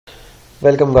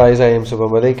Welcome guys, I am Subha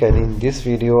Malik, and in this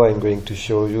video I am going to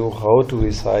show you how to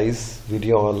resize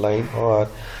video online or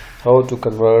how to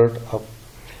convert a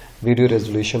video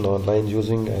resolution online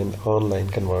using an online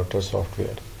converter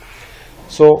software.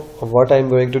 So what I am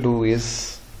going to do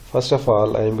is, first of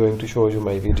all, I am going to show you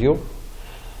my video.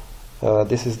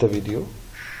 This is the video,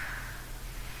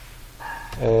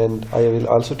 and I will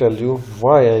also tell you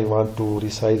why I want to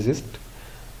resize it.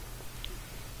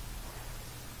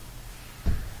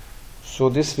 So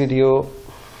this video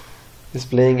is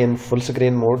playing in full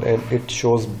screen mode, and it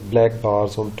shows black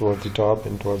bars on towards the top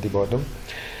and toward the bottom,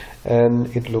 and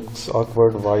it looks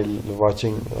awkward while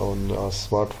watching on a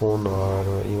smartphone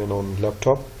or even on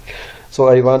laptop. So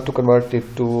I want to convert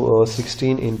it to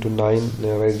 16:9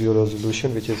 video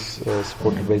resolution, which is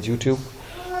supported by YouTube.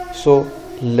 So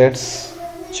let's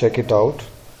check it out.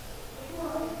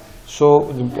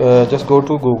 So just go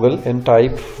to Google and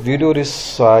type video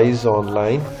resize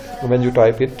online. When you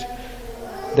type it,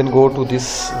 then go to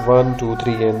this 1, 2,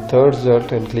 3 and third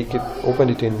result and click it, open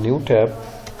it in new tab,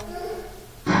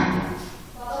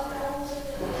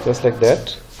 just like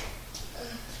that.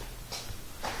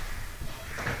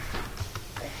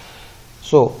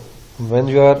 So when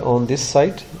you are on this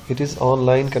site, it is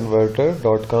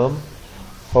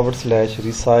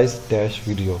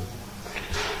onlineconverter.com/resize-video.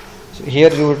 So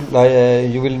here you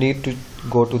will need to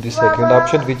go to the second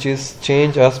option, which is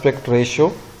change aspect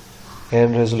ratio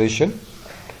and resolution.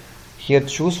 Here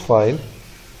choose file,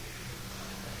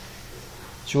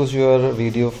 choose your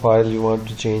video file you want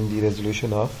to change the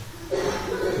resolution of.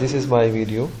 This is my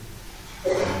video.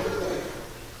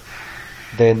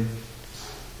 Then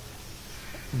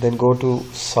go to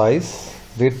size,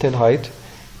 width and height,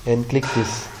 and click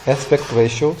this aspect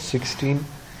ratio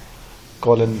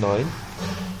 16:9,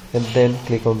 and then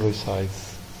click on resize.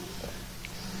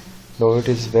 Now it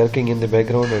is working in the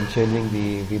background and changing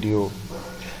the video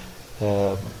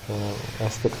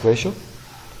aspect ratio.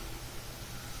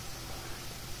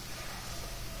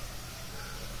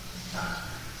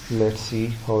 Let's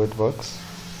see how it works.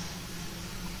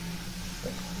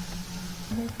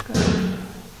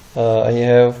 I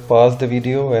have paused the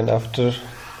video, and after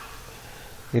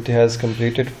it has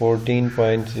completed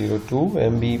 14.02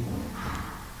 MB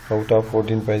out of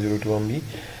 14.02 MB,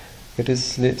 it is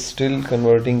still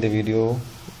converting the video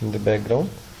in the background,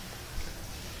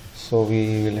 so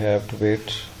we will have to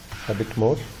wait a bit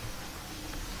more.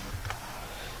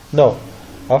 Now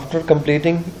after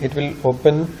completing, it will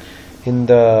open in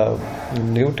the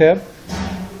new tab,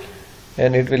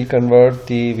 and it will convert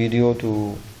the video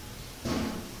to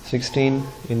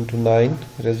 16:9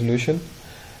 resolution.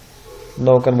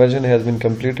 Now conversion has been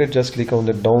completed. Just click on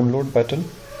the download button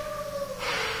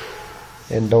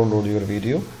and download your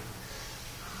video.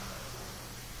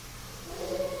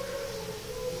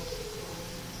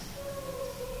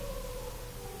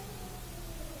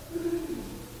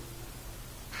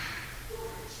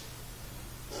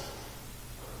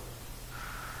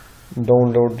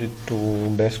 Download it to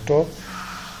desktop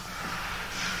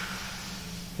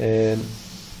and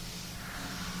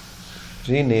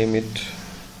rename it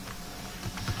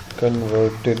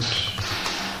converted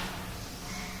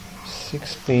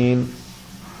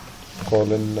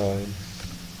 16:9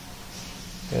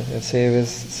 and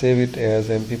save it as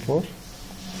MP4.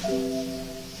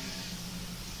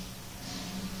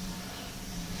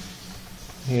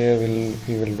 Here we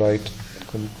will write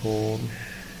control.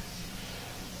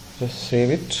 Just save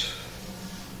it.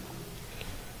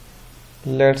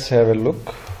 Let's have a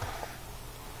look.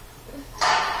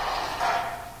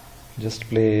 Just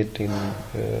play it in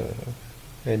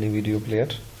any video player.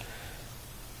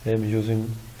 I am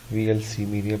using VLC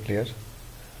media player.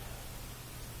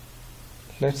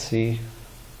 Let's see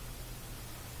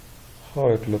how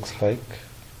it looks like.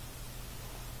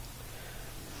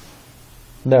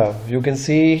 Now you can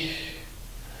see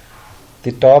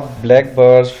the top black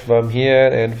bars from here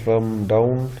and from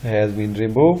down has been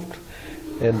removed,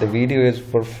 and the video is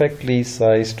perfectly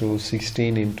sized to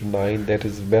 16:9. That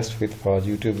is best fit for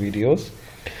YouTube videos.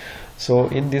 So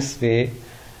in this way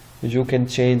you can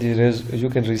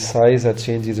resize or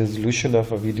change the resolution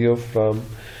of a video from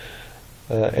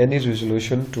any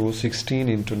resolution to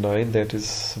 16:9. That is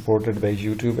supported by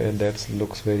YouTube, and that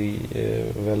looks very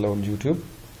well on YouTube.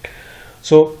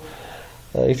 So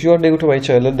if you are new to my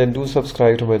channel, then do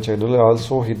subscribe to my channel.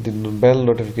 Also hit the bell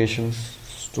notifications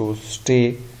to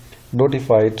stay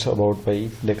notified about my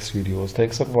next videos.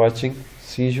 Thanks for watching.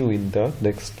 See you in the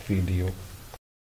next video.